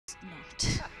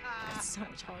so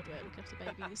much hard work looking after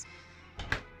babies.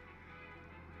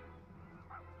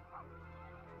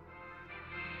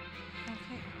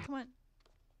 Okay, come on.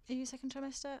 Are you second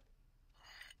trimester?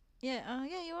 Yeah,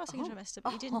 yeah, you are second trimester,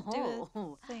 but you didn't do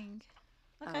a thing.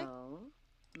 Okay.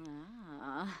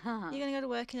 You're gonna go to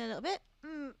work in a little bit.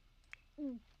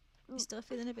 You're still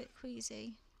feeling a bit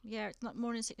queasy. Yeah, it's not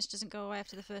morning sickness doesn't go away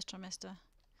after the first trimester.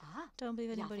 Don't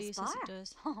believe anybody who says it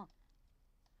does.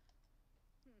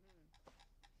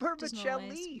 Burbachel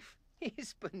leaf.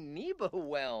 He's Beniba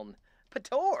Wheln.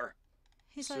 Pator.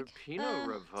 He's like, Serpino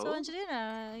Revo? so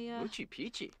Angelina, Muchi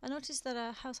Peachy. I noticed that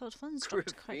our household funds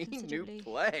dropped quite Griffin, considerably new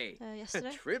play.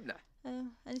 yesterday. Tribna.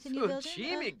 Anything you building?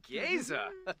 Fuchimi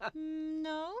Geza.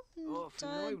 No, Oh,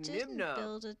 I didn't Nimna.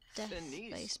 build a death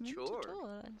Denise basement Chord. at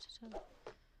all.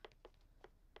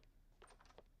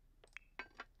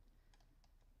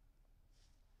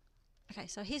 Okay,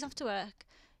 so he's off to work.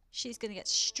 She's going to get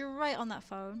straight on that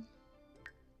phone.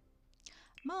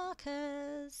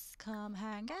 Marcus, come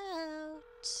hang out.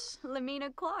 Lamina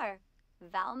Quar,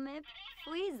 Valmip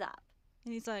Fleazop.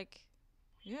 And he's like,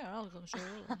 yeah, I'll come straight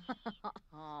over.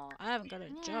 I haven't got a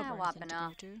job or anything to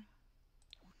go to.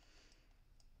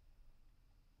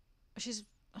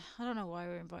 I don't know why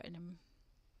we're inviting him.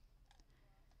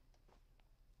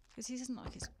 Because he doesn't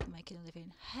like he's making a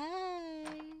living. Hey!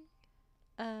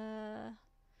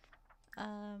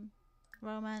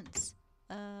 Romance.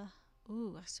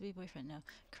 Ooh, has to be boyfriend now.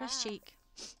 Crest cheek.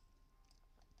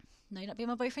 No, you're not being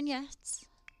my boyfriend yet.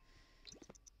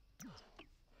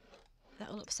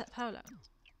 That'll upset Paolo.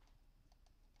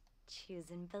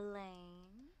 Choosing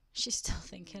Belaine. She's still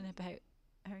thinking about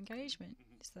her engagement.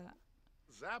 Is that?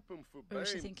 Zappum for Or is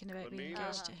she thinking about being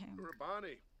engaged to him?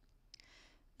 Rabani.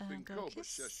 Go Binkoba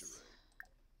kiss. Sheshere.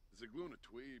 Zagluna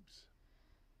Tweebs.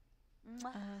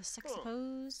 Sexy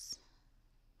pose.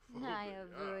 Naya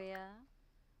Vuya.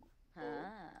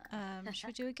 Should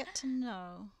we do a get to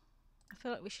know? I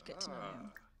feel like we should get to know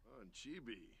him.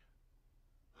 Chibi.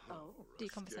 Do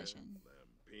conversation.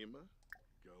 Lampima.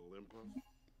 Galimpa.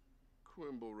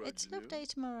 Quimble Reginu. It's love day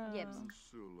tomorrow.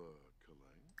 Sula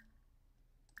Kalang.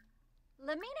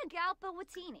 Lamina Galpa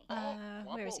Watini.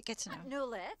 Where is it? Get to know.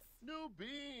 Nulitz. New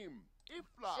Beam.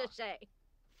 Ifla. Shishay.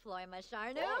 Floima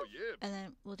Sharnu. Oh, yeah. And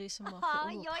then we'll do some more.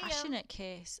 Yo-yo. Passionate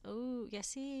kiss. Oh,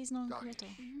 yes, he's non-committal.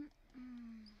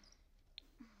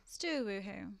 Let's do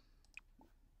woohoo.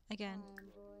 Again.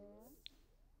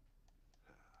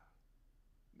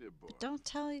 But don't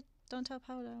tell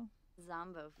Paolo.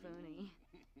 Zombo Fooney.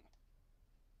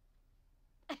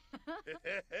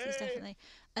 He's definitely.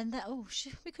 And that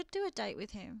we could do a date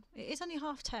with him. It's only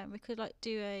 10:30. We could like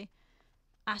do a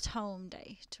at-home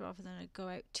date rather than a go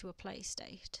out to a place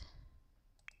date.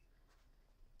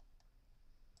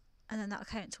 And then that'll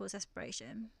count towards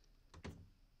aspiration.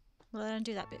 Well, then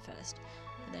do that bit first.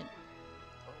 And then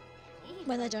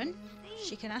when they're done,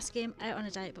 she can ask him out on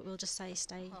a date, but we'll just say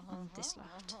stay on this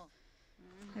lot.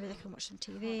 Maybe they can watch some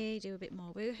TV, do a bit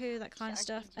more woohoo, that kind of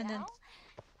stuff. And then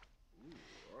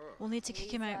we'll need to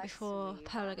kick him out before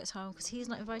Paolo gets home because he's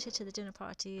not invited to the dinner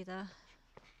party either.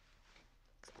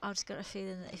 I've just got a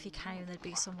feeling that if he came, there'd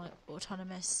be some like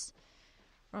autonomous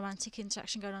romantic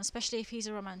interaction going on, especially if he's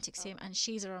a romantic sim and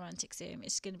she's a romantic sim.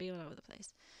 It's going to be all over the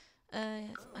place. I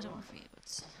don't want free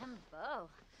earbuds.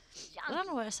 I don't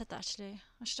know why I said that actually.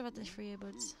 I should have had the free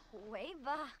earbuds.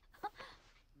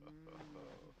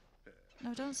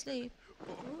 No, don't sleep.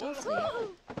 Don't sleep.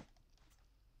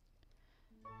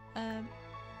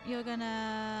 You're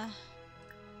gonna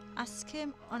ask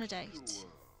him on a date.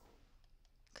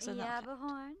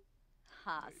 Yabahorn.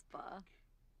 Haspa.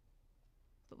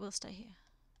 But we'll stay here.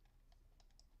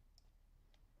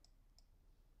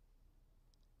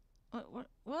 What?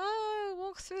 Whoa!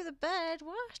 Walk through the bed.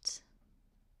 What?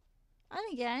 And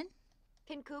again.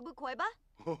 Pinkubu Koiba?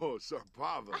 Oh,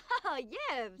 Sarpava.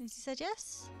 Yes. He said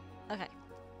yes. Okay.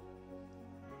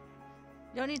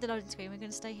 You don't need the loading screen. We're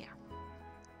gonna stay here.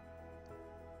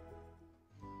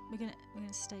 We're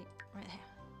gonna stay right here.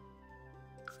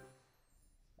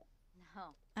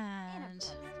 No. And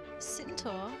sit and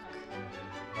talk.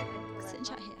 Sit and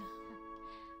chat here.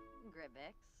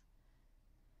 Gribbix.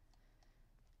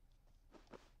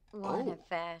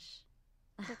 Wanafash.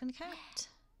 Is that gonna count?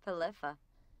 Palifa.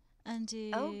 And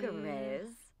do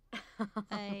Ogres.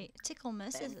 a tickle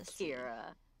miss is this?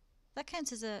 Kira. That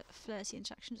counts as a flirty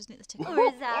interaction, doesn't it? The tickle.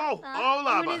 Lava.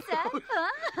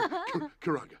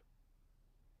 Karanga.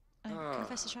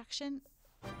 Confess attraction.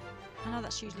 I know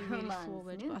that's usually really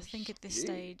forward, but I think at this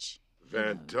stage.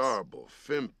 Vantarble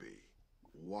Fimpy.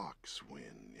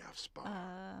 Waxwin Yavspa.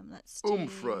 Let's do.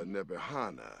 Umfra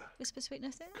Nebehana. Whisper sweet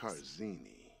nothings.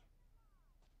 Karzini.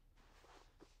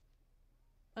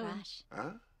 Ash.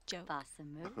 Huh? joke.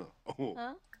 Basamu. Oh.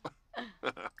 Huh?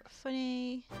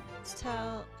 Funny to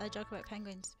tell a joke about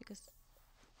penguins because,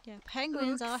 yeah,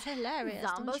 penguins are hilarious,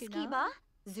 don't you know? Zamboskiba.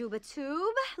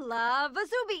 Zubatube. Lava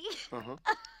Zubi. Uh-huh.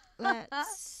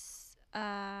 Let's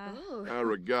Ooh.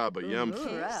 Aragaba Yumfus.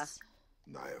 kiss.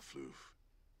 Naya Floof.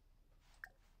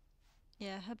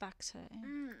 Yeah, her back's hurting.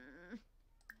 Mm.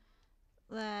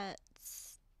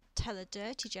 Let's tell a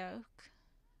dirty joke.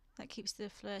 That keeps the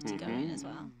flirty going as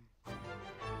well.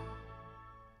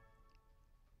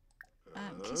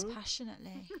 Kiss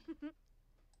passionately.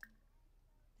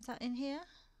 Is that in here?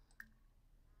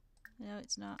 No,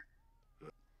 it's not.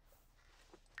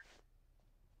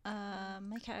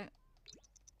 Make out.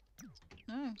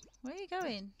 No, where are you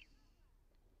going?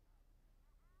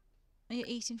 Are you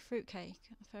eating fruitcake?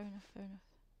 Fair enough, fair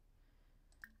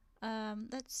enough.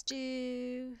 Let's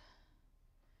do.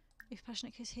 If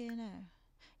passionate kiss here now.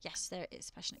 Yes, there it is.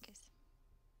 Passionate kiss.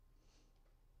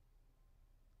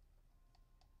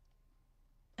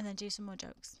 And then do some more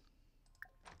jokes.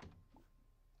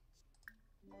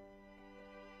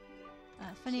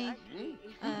 Funny.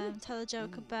 Tell a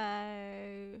joke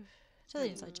about. Tell the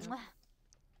inside joke.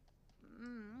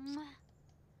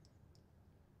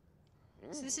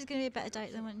 So this is going to be a better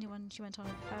date than when she went on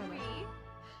with Paolo.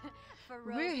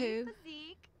 Woohoo!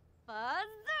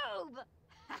 Fazoob.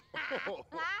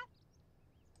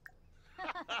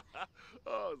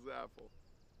 Oh, Zaffle.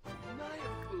 Naya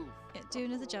Floof. Yeah, do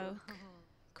another joke.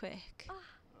 Quick.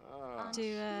 Ah. Do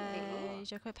a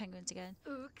joke about penguins again.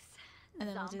 Ooks. And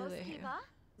then we'll do the woohoo.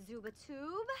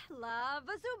 Zubatube.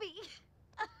 Lava Zubi.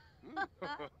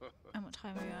 And what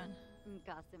time are we on?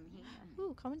 Gasim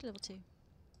Ooh, comedy level 2.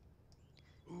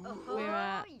 Oh, We're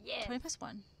at yes. 20 past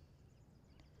 1.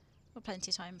 We've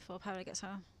plenty of time before Paolo gets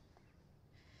home.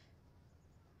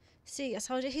 See, I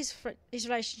told you his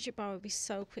relationship bar would be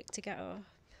so quick to get off.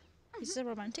 He's a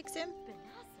romantic sim.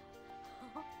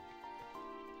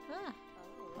 Ah,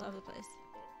 all over the place.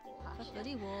 That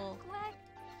bloody wall.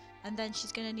 And then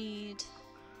she's gonna need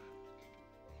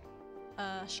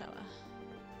a shower.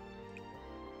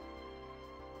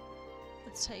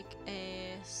 Let's take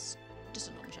just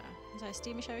a normal shower. So a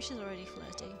steamy shower, she's already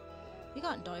flirty. You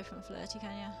can't die from flirty,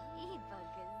 can you?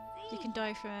 You can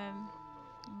die from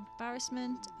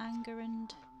embarrassment, anger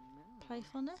and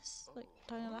playfulness, like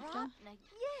dying of laughter.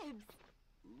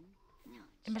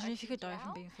 Imagine if you could die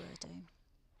from being flirty.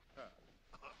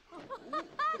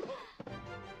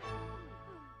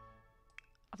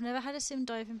 I've never had a sim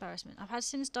die of embarrassment. I've had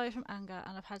sims die from anger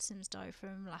and I've had sims die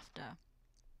from laughter,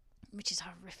 which is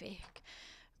horrific.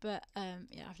 But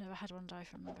yeah, I've never had one die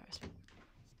from embarrassment.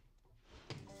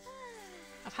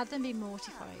 I've had them be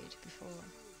mortified before.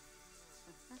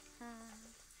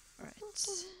 Right.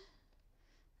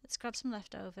 Let's grab some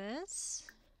leftovers.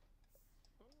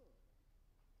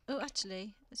 Oh,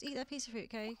 actually, let's eat that piece of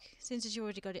fruitcake since you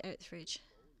already got it out the fridge.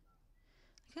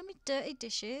 Look at me dirty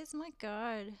dishes. My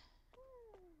God.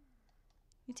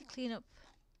 Need to clean up.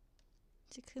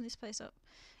 Need to clean this place up.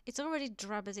 It's already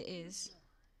drab as it is.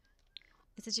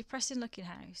 It's a depressing looking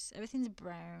house. Everything's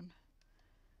brown.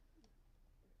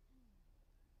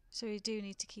 So we do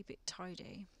need to keep it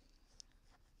tidy.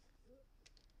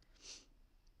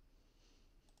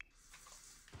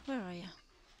 Where are you?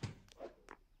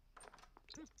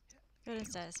 Go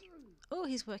downstairs. Oh,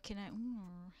 he's working out.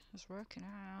 He's working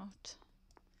out.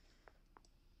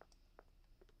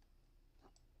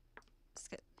 Let's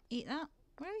eat that.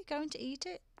 Where are you going to eat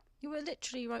it? You were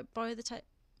literally right by the table.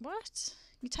 What?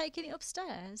 You're taking it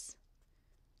upstairs?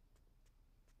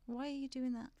 Why are you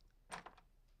doing that?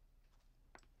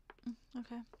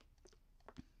 Okay.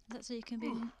 That's so you can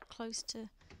be close to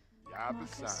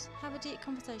Marcus. Have a deep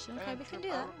conversation. Okay, we can do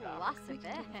that. We can do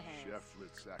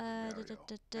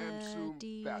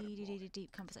that.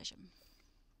 Deep conversation.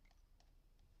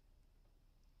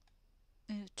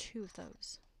 Two of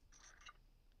those.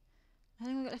 How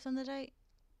long have we got left on the date?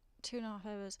 2.5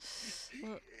 hours.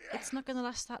 Well, it's not going to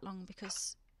last that long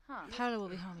because Paolo will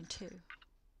be home in 2.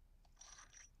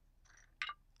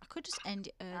 I could just end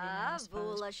it early now, I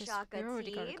suppose, because we've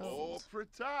already got a gold. Oh,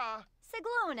 Prita.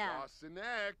 Siglona. Dawson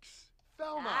X.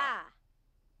 Thelma. Ah.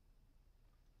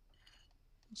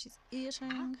 And she's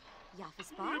eating.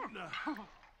 Yafispar.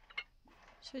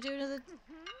 Should we do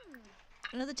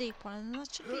another deep one, and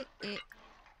that should be it.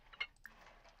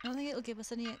 I don't think it'll give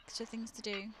us any extra things to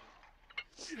do.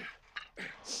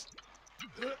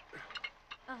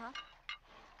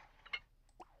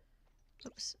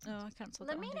 Oops, no, I cancelled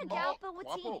that one. Lamina didn't I? Galpa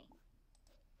Watini.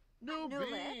 New New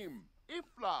beam.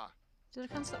 Ifla. Did I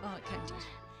cancel it? Oh, it counted.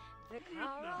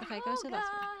 Okay, go to the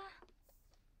bathroom.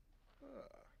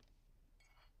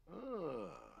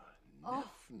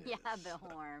 softness. Yeah,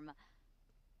 Behorm.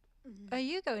 Are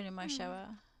you going in my shower?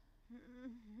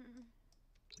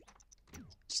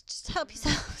 Just help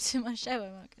yourself to my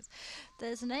shower, Marcus.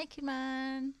 There's a naked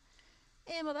man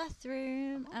in my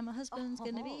bathroom, and my husband's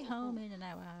gonna be home in an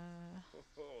hour.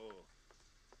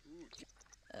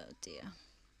 Oh dear.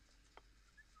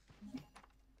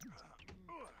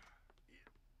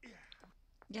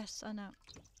 Yes, I know.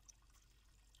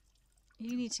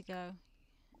 You need to go.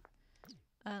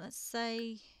 Let's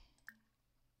say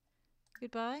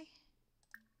goodbye.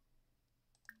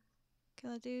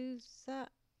 Can I do that?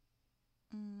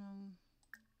 I'm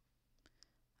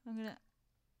gonna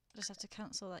just have to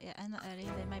cancel that. Yeah, end that early,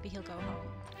 then maybe he'll go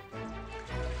home.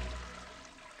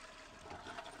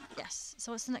 Yes.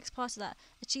 So what's the next part of that?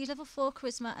 Achieve level 4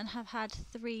 charisma and have had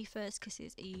 3 first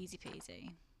kisses. Easy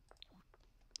peasy.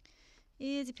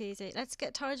 Easy peasy. Let's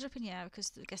get tidied up in here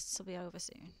because the guests will be over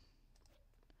soon.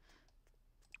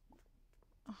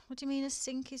 Oh, what do you mean a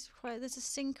sink is right? There's a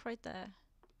sink right there.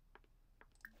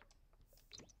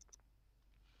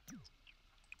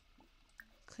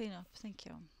 Clean up, thank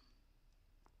you.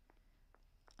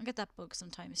 I get that bug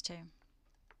sometimes too.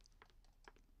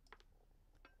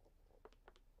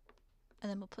 And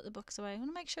then we'll put the books away. I want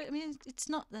to make sure, I mean, it's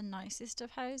not the nicest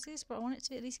of houses, but I want it to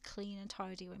be at least clean and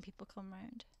tidy when people come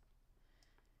round.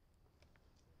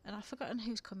 And I've forgotten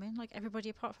who's coming, like everybody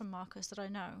apart from Marcus that I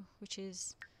know, which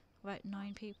is about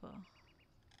 9 people.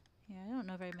 Yeah, I don't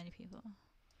know very many people.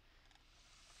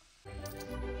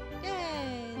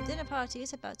 Yay! The dinner party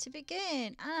is about to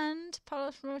begin, and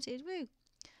Paula's promoted. Woo!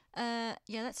 Yeah,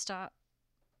 let's start.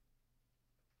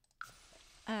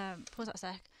 Pause that a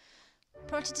sec.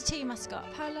 Promoted to team mascot.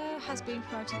 Paolo has been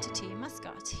promoted to team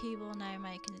mascot. He will now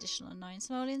make an additional 9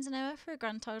 simoleons an hour for a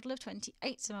grand total of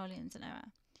 28 simoleons an hour.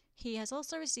 He has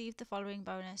also received the following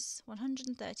bonus: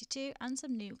 132 and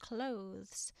some new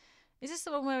clothes. Is this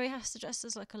the one where he has to dress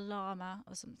as like a llama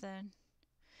or something?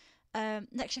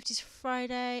 Next shift is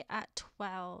Friday at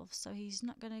 12, so he's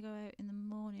not going to go out in the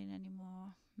morning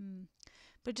anymore.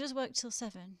 But it does work till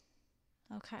 7.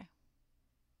 Okay.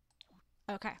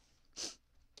 Okay.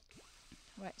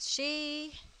 Right,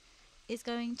 she is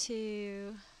going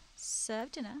to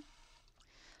serve dinner.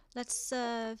 Let's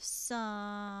serve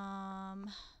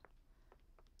some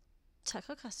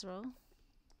taco casserole.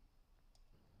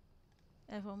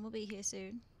 Everyone will be here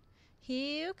soon.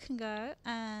 You can go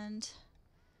and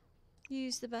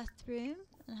use the bathroom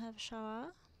and have a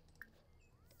shower.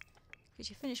 Because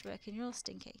you finished working, you're all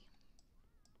stinky.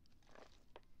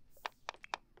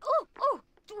 Oh, oh,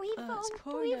 dweefo, It's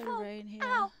pouring down dweefo. rain here.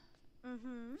 Ow.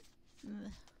 Mm-hmm.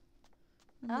 Ugh.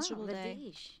 A miserable day.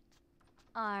 Vadish.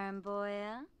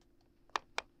 Armboya.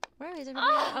 Where is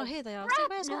everybody? Oh, here they are. So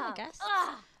where's all my guests?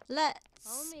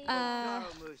 Let's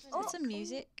get some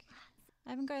music. I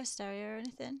haven't got a stereo or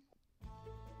anything.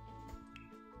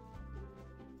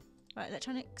 Right,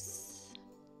 electronics.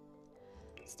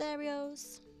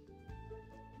 Stereos.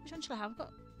 Which one shall I have? I've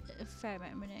got a fair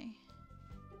amount of money.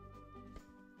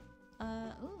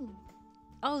 Ooh.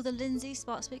 Oh, the Lindsay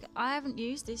Smart Speaker. I haven't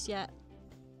used this yet.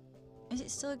 Is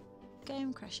it still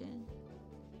game crashing?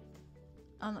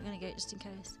 I'm not going to get it just in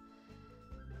case.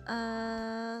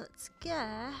 Let's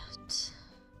get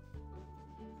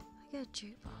a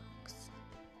jukebox.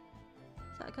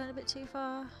 Is that going a bit too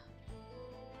far?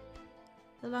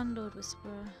 The Landlord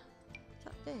Whisperer. Is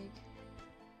that big?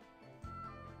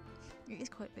 It is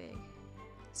quite big.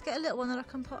 Let's get a little one that I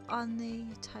can put on the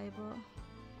table.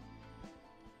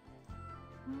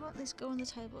 I want this go on the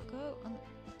table. Go on.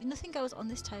 Nothing goes on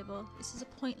this table. This is a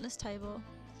pointless table.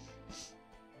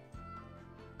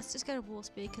 Let's just get a wall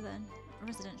speaker then. A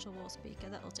residential wall speaker,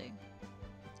 that'll do.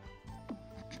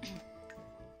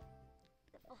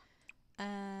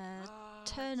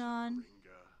 Turn on.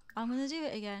 I'm going to do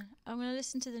it again. I'm going to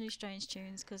listen to the new Strange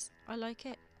Tunes because I like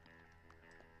it.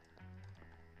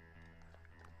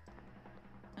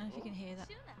 I don't know if you can hear that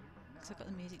because I've got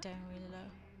the music down really low.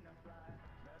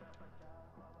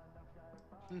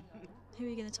 Who are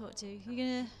you going to talk to? You're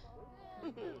going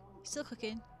to... Still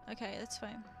cooking? Okay, that's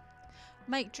fine.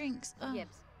 Make drinks. Oh.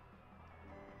 Yips.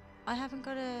 I haven't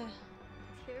got a...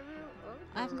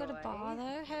 I haven't got a bar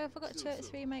though. How have I got 2 out of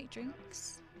 3 make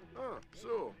drinks? So.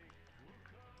 So.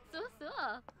 I don't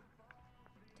know.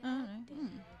 I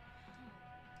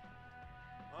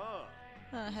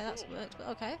don't know how that's worked, but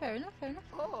okay, fair enough, fair enough.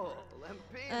 Oh,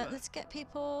 Lampina. Let's get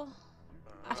people,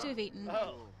 after we've eaten,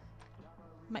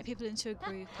 make people into a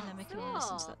group and then we can all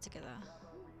listen to that together.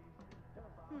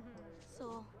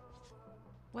 So.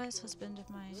 Where's husband of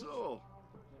mine? So.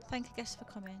 Thank the guest for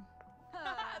coming.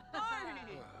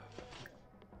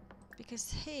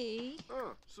 Because he...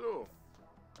 So.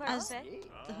 as Perfect.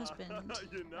 the husband,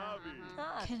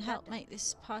 Yanabi. can help make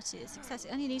this party a success.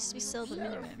 It only needs to be silver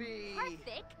minimum. Sheriffy.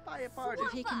 Perfect. Buy a party.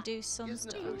 If he can do some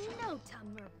Isn't it stuff. Lucian? No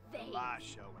time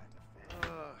Lasho at the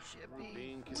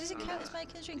Shippy. Does it count as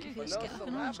making a drink if you But just get not like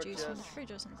the an orange juice from the Labradors.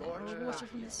 fridge or something, or water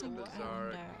from the sink?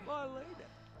 Sorry.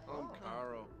 And,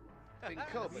 Caro.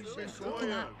 Pinkoba. look at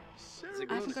that.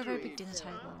 I haven't got a very big dinner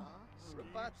table.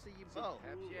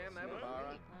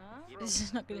 This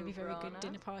is not going to be a very good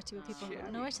dinner party with people who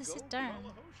have nowhere to sit down.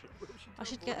 I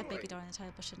should get a bigger dining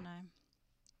table, shouldn't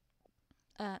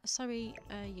I? Sorry,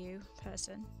 you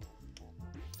person.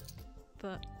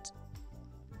 But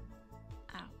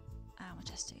ow, my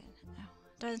chest again. Ow.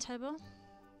 Dining table.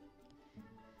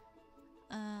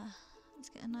 Let's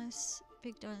get a nice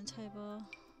big dining table,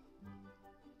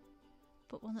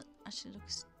 but one that actually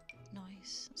looks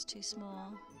nice. It's too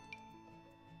small.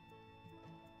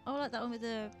 Oh, I like that one with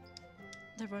the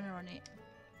runner on it.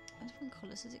 What different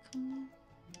colours does it come in?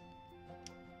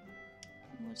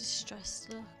 More distressed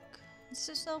look. Is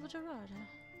this a Silver Dorado?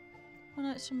 Oh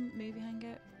no, it's from Movie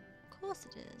Hangout. Of course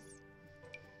it is.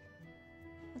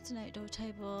 That's an outdoor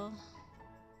table.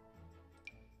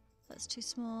 That's too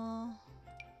small.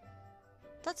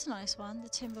 That's a nice one, the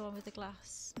timber one with the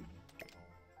glass.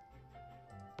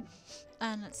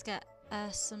 And let's get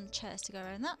some chairs to go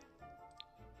around that.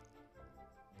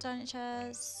 Dining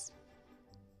chairs.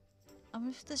 I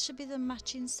wonder if this should be the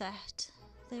matching set.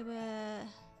 They were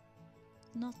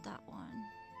not that one.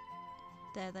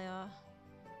 There they are.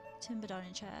 Timber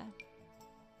dining chair.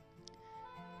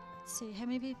 Let's see, how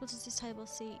many people does this table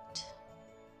seat?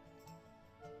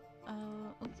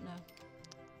 Oh no.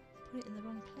 Put it in the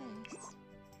wrong place.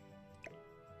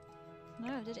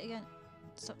 No, I did it again.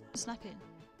 Stop snapping.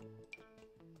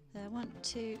 There, 1,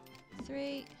 2,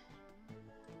 3,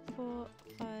 4,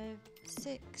 5,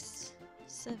 6,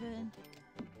 7,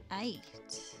 8.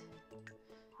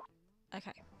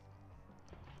 Okay.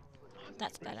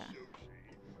 That's better.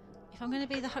 If I'm going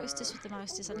to be the hostess with the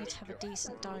mostest, I need to have a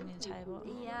decent dining table.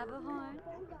 Yeah, Bahorn.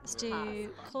 Let's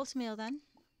do call to meal then.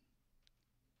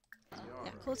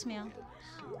 Yeah, call to meal.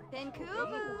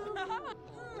 Vancouver.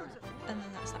 And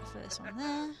then that's that first one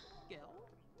there.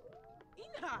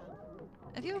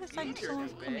 Have you ever thanked someone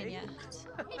for coming yet?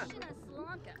 Mission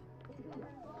Slanka.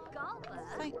 Galba.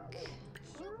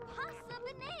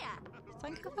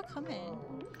 Thank you for coming.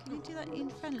 Can you do that in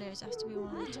friendly, or does it have to be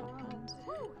one of the top ones?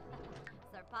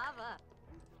 Sarpava.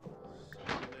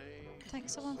 Thank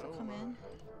someone for coming.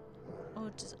 Or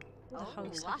does the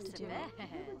host have to do it?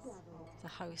 The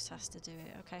host has to do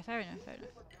it. Okay, fair enough, fair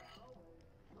enough.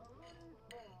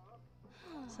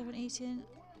 7 eating.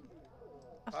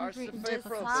 I've never eaten duck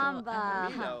before. Samba. I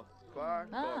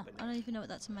don't even know what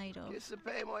that's made of.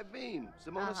 Pay my bean.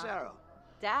 Simona Saro.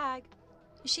 Dag.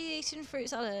 Is she eating fruit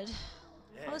salad?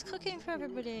 I was cooking for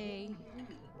everybody.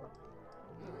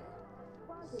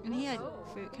 And he had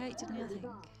fruit cake, didn't he, I think?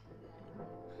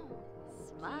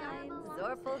 Smine.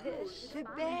 Zorpelgish.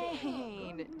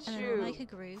 Bane. And then we'll make a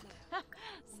group.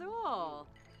 So.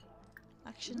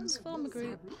 Actions, form a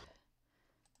group.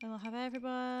 And we'll have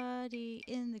everybody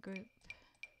in the group.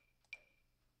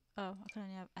 Oh, I can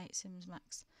only have 8 Sims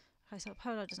max. Okay, so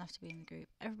Polo doesn't have to be in the group.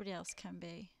 Everybody else can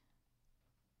be.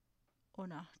 Or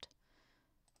not.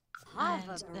 And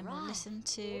then we'll listen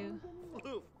to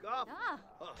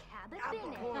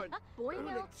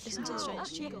listen to the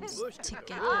strange tunes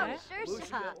together.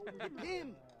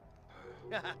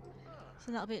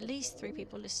 So that'll be at least 3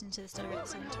 people listening to the story at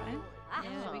the same time.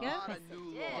 Yeah, there we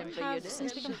go. Have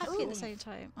Sims become happy at the same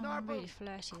time. Oh, I'm really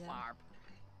flirty though.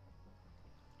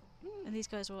 And these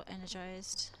guys are all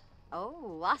energized.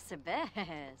 Oh,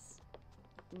 Wasabes.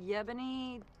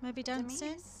 Yebony. Maybe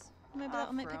dancing? Maybe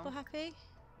that'll make people Afro. happy.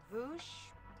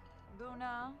 Voosh.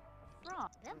 Buna.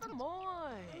 Front. I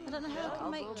don't know how I can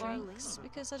make drinks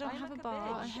because I don't have a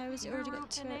bar, and how has it already got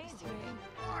 2 out of 3?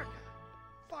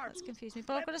 That's confused me.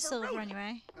 But I've got a silver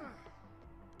anyway.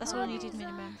 That's all I needed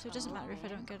minimum, so it doesn't matter if I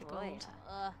don't go to gold.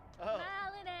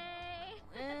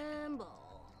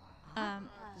 I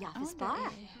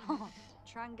Yavispar. wonder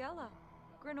Trangella.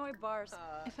 Granoy bars.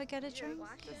 if I get a drink.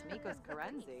 Smikos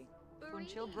Karenzi.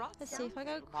 Funchil brought. Let's see if I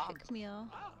go quick meal.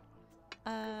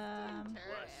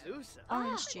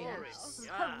 Orange juice.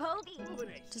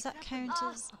 Does that count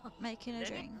as making a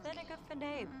drink? Seneca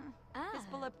Fanabe.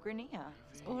 Hispalip Grania.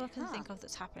 That's all I can think of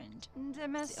that's happened. It's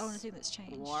Demis. the only thing that's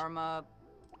changed. Warma.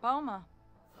 Boma.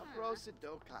 Let's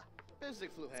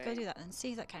go do that then.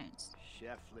 See if that counts.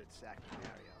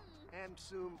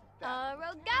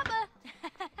 Rogaba.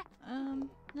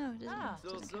 No, it doesn't.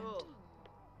 Doesn't count.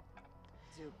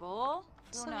 Zubul.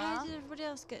 So how did everybody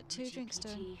else get 2 drinks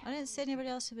done? I didn't see anybody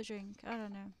else with a drink. I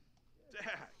don't know.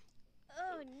 Dad.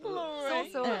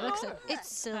 So, Like I said, it's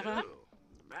silver.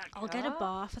 I'll get a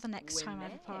bar for the next time I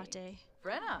have a party.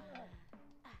 Brenna.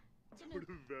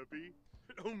 Veppy.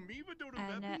 Oh, Miva do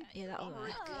And yeah, that'll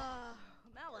work.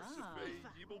 Fey,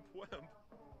 evil Pwem.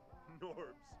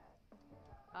 Norbs.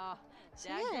 Ah, So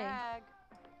dag yay. dag.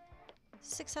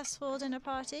 Successful dinner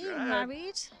party. Yeah.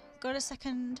 Married. Got a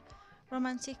second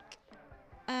romantic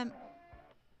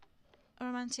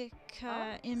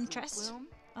interest Bloom.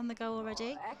 on the go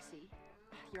already. Exy.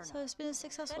 You're So it's been a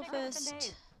successful Then it goes first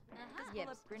Dave. Yep.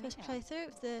 playthrough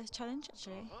of the challenge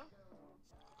actually.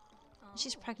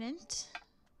 She's pregnant.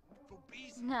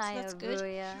 Nice, that's good.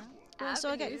 Booyah. Well, so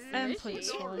I get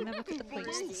points for. Let me look at the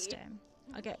point system.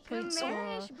 I get points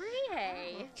for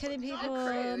killing people,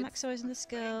 maximising the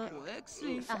skill,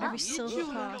 for every silver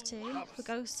party, for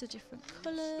ghosts of different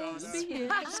colours, for your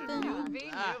husband,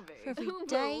 for every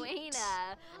date,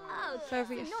 for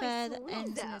every affair that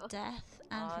ends in a death,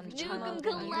 and for every child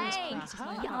that loses points if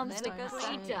my partner's dying.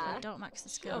 So if I don't max the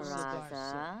skills,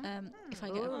 Raza. if I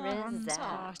get a bronze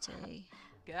party,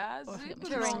 or if I get my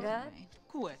Turinga.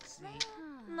 silver,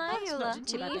 Nyla. not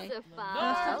too bad, eh? If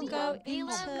I can go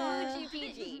into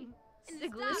the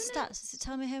stats, does it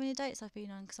tell me how many dates I've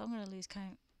been on? Because I'm going to lose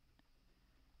count.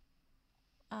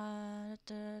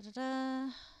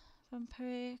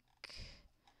 Vampiric.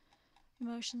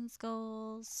 Emotions,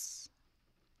 goals.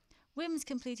 Whims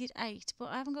completed 8, but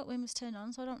I haven't got whims turned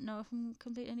on, so I don't know if I'm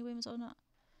completing any whims or not.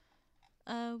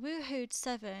 Woohooed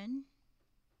 7.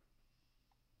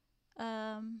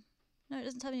 No, it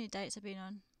doesn't tell me any dates I've been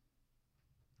on.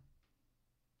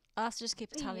 I'll have to just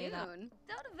keep a tally of that.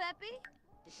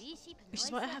 Which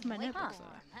is what I have my notebook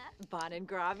for. Bon and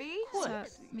Gravi. So, let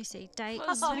me see.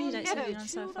 Dates. How many dates have I been on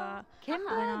so far? I went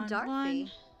Kimba on Darby.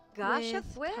 one Gasha with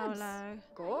Fwibs. Paolo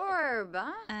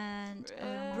Gorba. and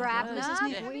Brabna.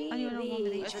 I only went on one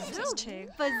with each of them, so it's 2.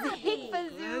 Fazik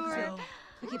Fazur.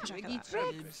 We keep track of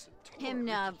that.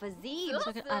 Himna Fazib. So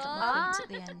I can add up my points at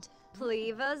the end.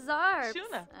 Pleva Zarps.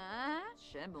 Shuna.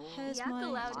 Shemu. Here's my...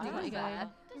 Yakaloud I've got to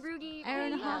go. Rudy. Hour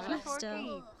and a half left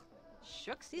still.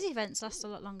 Shucks. These events last a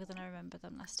lot longer than I remember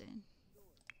them lasting.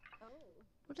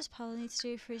 What does Paul need to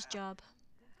do for his job?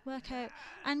 Work out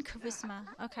and charisma.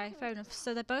 Okay, fair enough.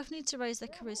 So they both need to raise their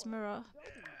charisma up.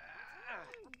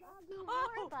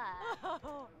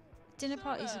 Dinner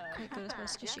parties are quite good as well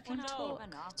because she can talk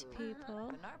to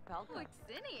people.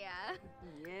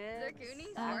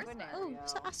 Oh,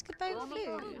 so ask about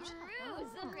food.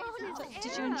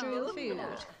 Did you enjoy the food?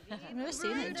 I've never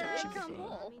seen that interaction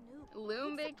before.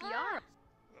 Lumbik Yar.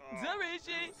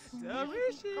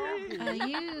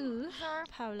 You,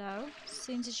 Paolo,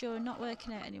 since as you're not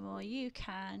working out anymore, you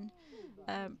can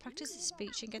practice the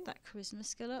speech and get that charisma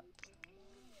skill up.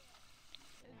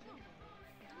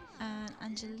 And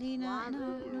Angelina,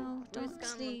 no, don't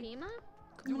sleep.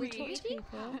 Come and talk to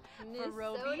people. Come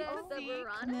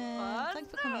thanks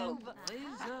for coming.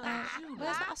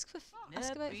 Where's the ask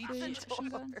about food option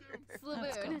gone? Oh,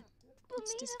 it's gone.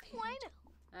 It's disappeared.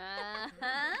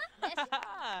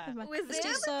 Never mind. Let's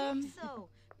do some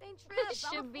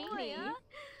Shabini.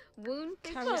 Wound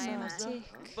charismatic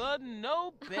But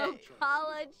no bet.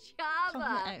 Pala Chava.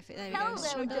 compliment outfit. There we go. Hello,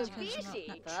 Just one build Davishi.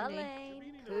 charisma naturally.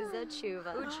 Kuza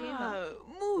Chuva.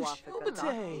 Moosh,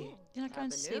 Ubate. You're not going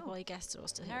to sleep while your guests are all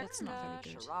still here. That's not very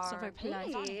good. It's not very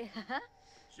polite.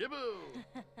 Shibu.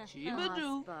 Shibadu.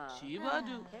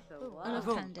 Shibadu. I love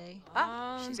Candy.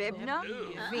 Vibna.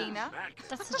 Vina.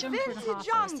 That's a jumper and a half.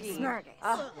 Jongi.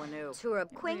 Wanu. Turab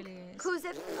It Quink. really is.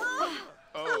 Kuzif.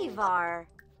 Oh. Ivar.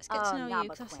 Let's get to know you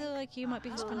because I feel like you might be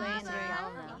husband and three.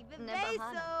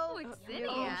 Neso.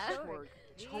 Wixinia.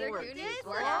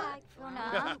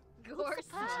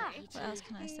 What else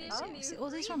can I say? Seriously, all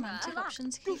these romantic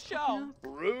options keep popping up.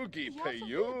 Rugi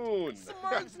Payun.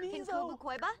 Are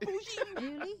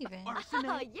you leaving?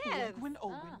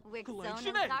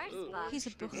 He's a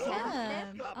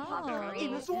bookworm. Oh,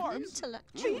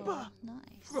 intellectual.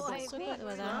 Nice. So about the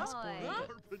weather. That's boring.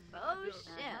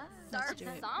 Let's do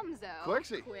it.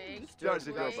 Quixie. Does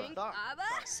it go by?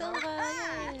 Silver,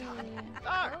 yay!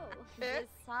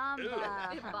 Well,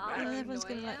 everyone's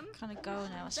gonna like kind of go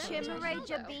now. I suppose. Chimere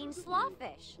Jabin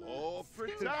Slawfish. Oh,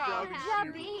 Pritag.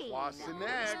 Jabin. What's the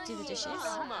next? Do the dishes.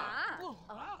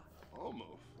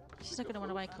 Almost. She's not gonna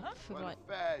want to wake up for like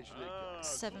Fajnika.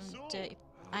 7 dirty,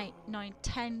 8, 9,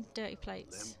 10 dirty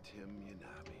plates. Tim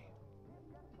Yanabi.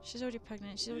 She's already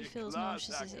pregnant. She already feels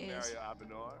nauseous as it is.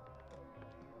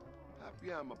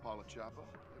 Happy I'm a Chopper.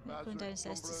 Not going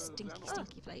downstairs to stinky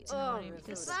plates in the morning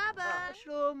because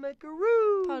She'll make a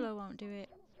room. Polo won't do it.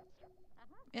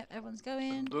 Yep, everyone's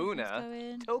going. Boona.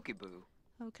 Everyone's going. Tokibu.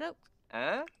 Okay.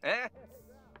 Huh? Eh?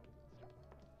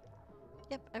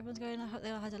 Yep, everyone's going. I hope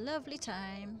they all had a lovely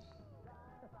time.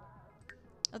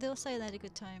 Oh, they all saying they had a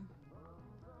good time.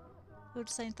 They were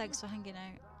just saying thanks for hanging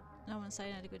out. No one's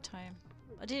saying I had a good time.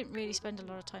 I didn't really spend a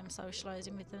lot of time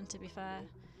socialising with them, to be fair.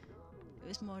 It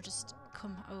was more just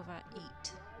come over,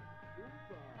 eat.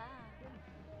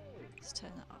 Let's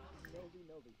turn that off.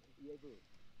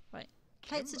 Right,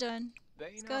 plates are done.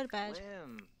 Let's go to bed.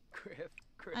 Griff.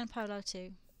 And Polo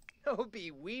too.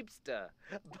 Obi Weepster.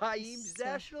 Baib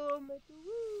Zashom.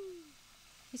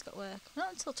 He's got work.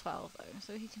 Not until 12 though,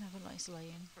 so he can have a nice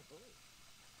lay-in.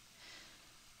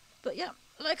 But yeah,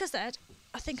 like I said,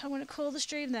 I think I'm going to call the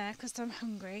stream there because I'm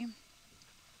hungry.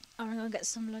 I'm going to go and get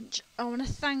some lunch. I want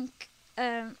to thank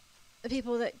the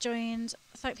people that joined,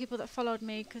 thank people that followed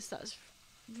me because that's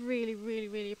really, really,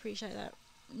 really appreciate that.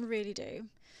 Really do.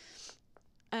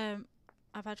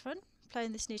 I've had fun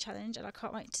playing this new challenge and I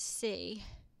can't wait to see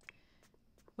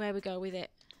where we go with it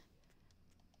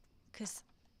because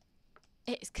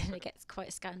it's going to get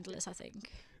quite scandalous, I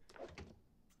think.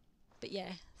 But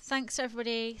yeah, thanks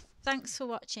everybody. Thanks for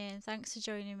watching. Thanks for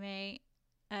joining me.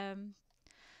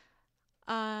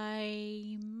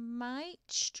 I might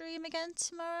stream again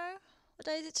tomorrow. What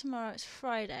day is it tomorrow? It's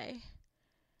Friday.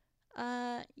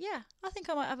 Yeah, I think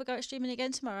I might have a go at streaming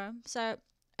again tomorrow. So,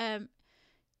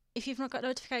 if you've not got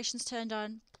notifications turned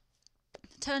on,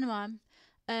 turn them on.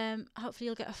 Hopefully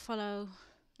you'll get a follow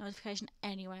notification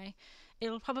anyway.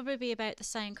 It'll probably be about the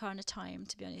same kind of time,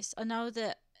 to be honest. I know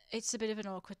that it's a bit of an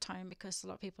awkward time because a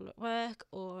lot of people are at work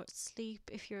or sleep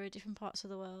if you're in different parts of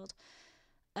the world.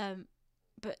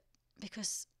 But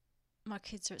because my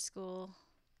kids are at school,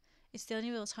 it's the only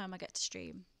real time I get to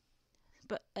stream.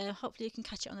 But hopefully you can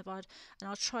catch it on the VOD, and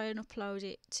I'll try and upload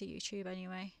it to YouTube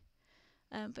anyway.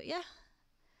 But yeah,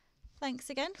 thanks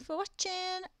again for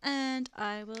watching, and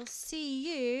I will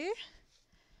see you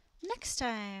next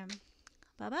time.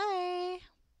 Bye bye.